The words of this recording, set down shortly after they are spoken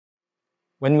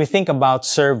When we think about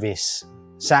service,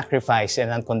 sacrifice, and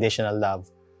unconditional love,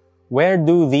 where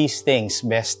do these things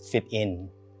best fit in?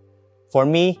 For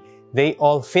me, they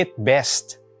all fit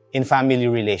best in family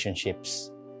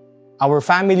relationships. Our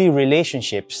family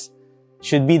relationships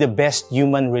should be the best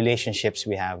human relationships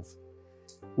we have.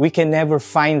 We can never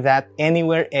find that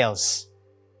anywhere else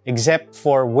except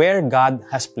for where God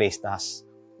has placed us.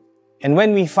 And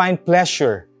when we find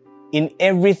pleasure in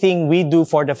everything we do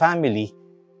for the family,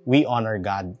 we honor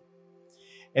God.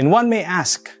 And one may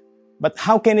ask, but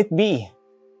how can it be?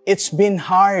 It's been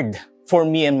hard for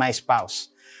me and my spouse,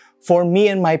 for me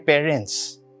and my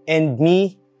parents, and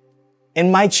me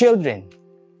and my children.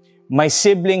 My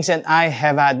siblings and I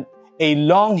have had a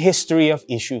long history of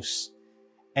issues,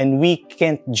 and we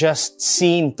can't just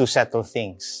seem to settle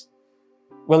things.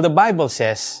 Well, the Bible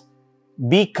says,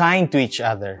 be kind to each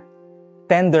other,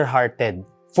 tender-hearted,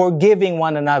 forgiving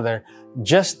one another,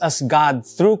 just as God,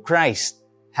 through Christ,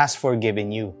 has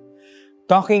forgiven you.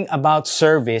 Talking about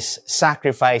service,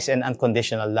 sacrifice, and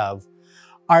unconditional love,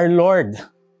 our Lord,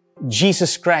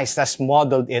 Jesus Christ, has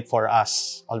modeled it for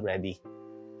us already.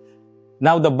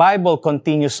 Now, the Bible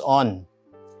continues on.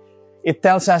 It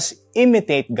tells us,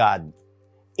 imitate God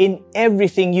in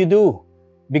everything you do,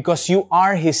 because you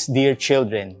are His dear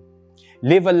children.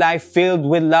 Live a life filled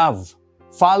with love,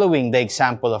 following the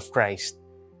example of Christ.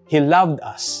 He loved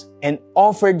us and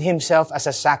offered Himself as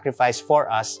a sacrifice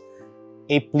for us,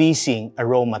 a pleasing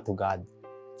aroma to God.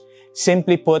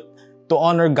 Simply put, to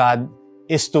honor God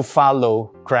is to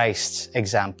follow Christ's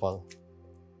example.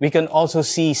 We can also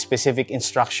see specific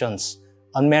instructions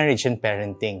on marriage and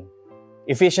parenting.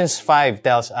 Ephesians 5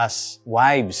 tells us,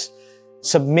 wives,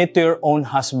 submit to your own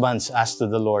husbands as to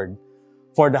the Lord.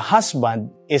 For the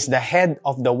husband is the head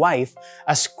of the wife,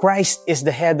 as Christ is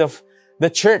the head of the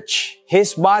church,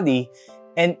 His body,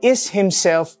 and is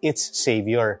Himself its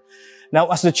Savior. Now,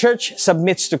 as the church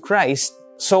submits to Christ,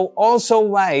 so also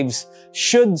wives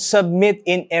should submit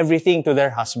in everything to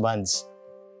their husbands.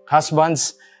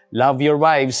 Husbands, love your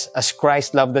wives as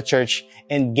Christ loved the church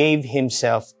and gave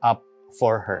Himself up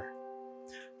for her.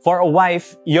 For a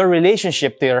wife, your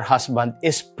relationship to your husband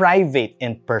is private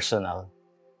and personal.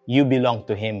 You belong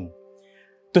to him.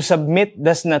 To submit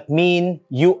does not mean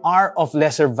you are of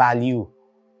lesser value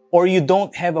or you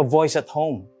don't have a voice at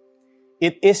home.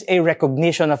 It is a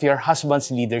recognition of your husband's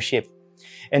leadership,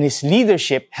 and his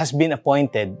leadership has been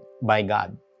appointed by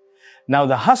God. Now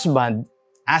the husband,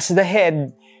 as the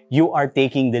head, you are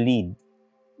taking the lead.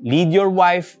 Lead your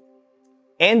wife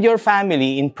and your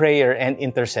family in prayer and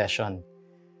intercession.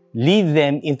 Lead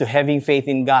them into having faith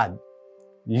in God.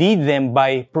 Lead them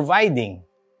by providing.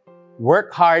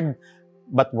 Work hard,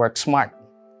 but work smart.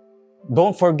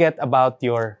 Don't forget about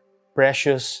your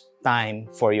precious time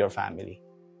for your family.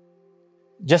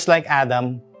 Just like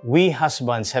Adam, we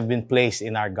husbands have been placed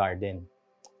in our garden,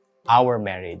 our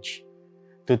marriage,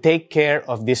 to take care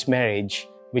of this marriage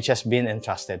which has been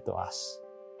entrusted to us.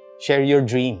 Share your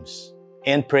dreams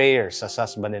and prayers as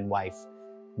husband and wife.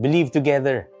 Believe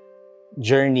together.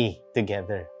 Journey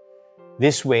together.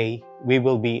 This way, we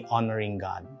will be honoring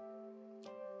God.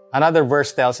 Another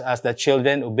verse tells us that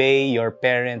children, obey your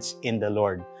parents in the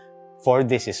Lord, for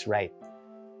this is right.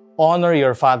 Honor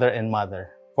your father and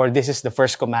mother, for this is the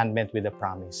first commandment with a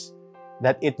promise,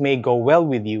 that it may go well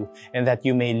with you and that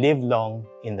you may live long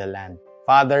in the land.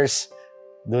 Fathers,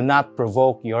 do not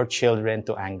provoke your children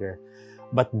to anger,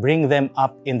 but bring them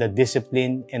up in the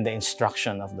discipline and the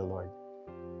instruction of the Lord.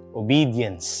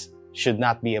 Obedience should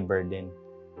not be a burden.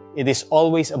 It is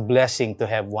always a blessing to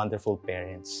have wonderful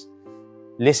parents.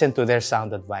 Listen to their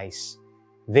sound advice.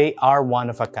 They are one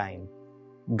of a kind.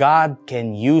 God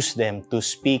can use them to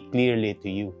speak clearly to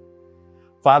you.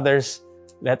 Fathers,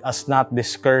 let us not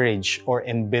discourage or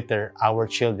embitter our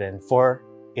children, for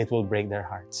it will break their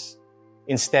hearts.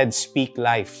 Instead, speak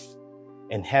life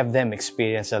and have them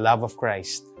experience the love of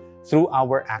Christ through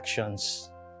our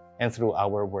actions and through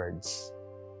our words.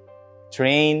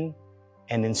 Train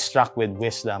and instruct with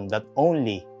wisdom that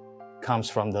only comes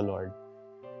from the Lord.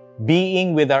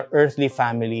 Being with our earthly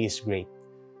family is great,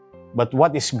 but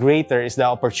what is greater is the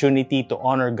opportunity to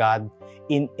honor God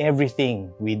in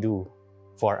everything we do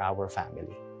for our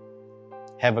family.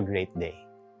 Have a great day.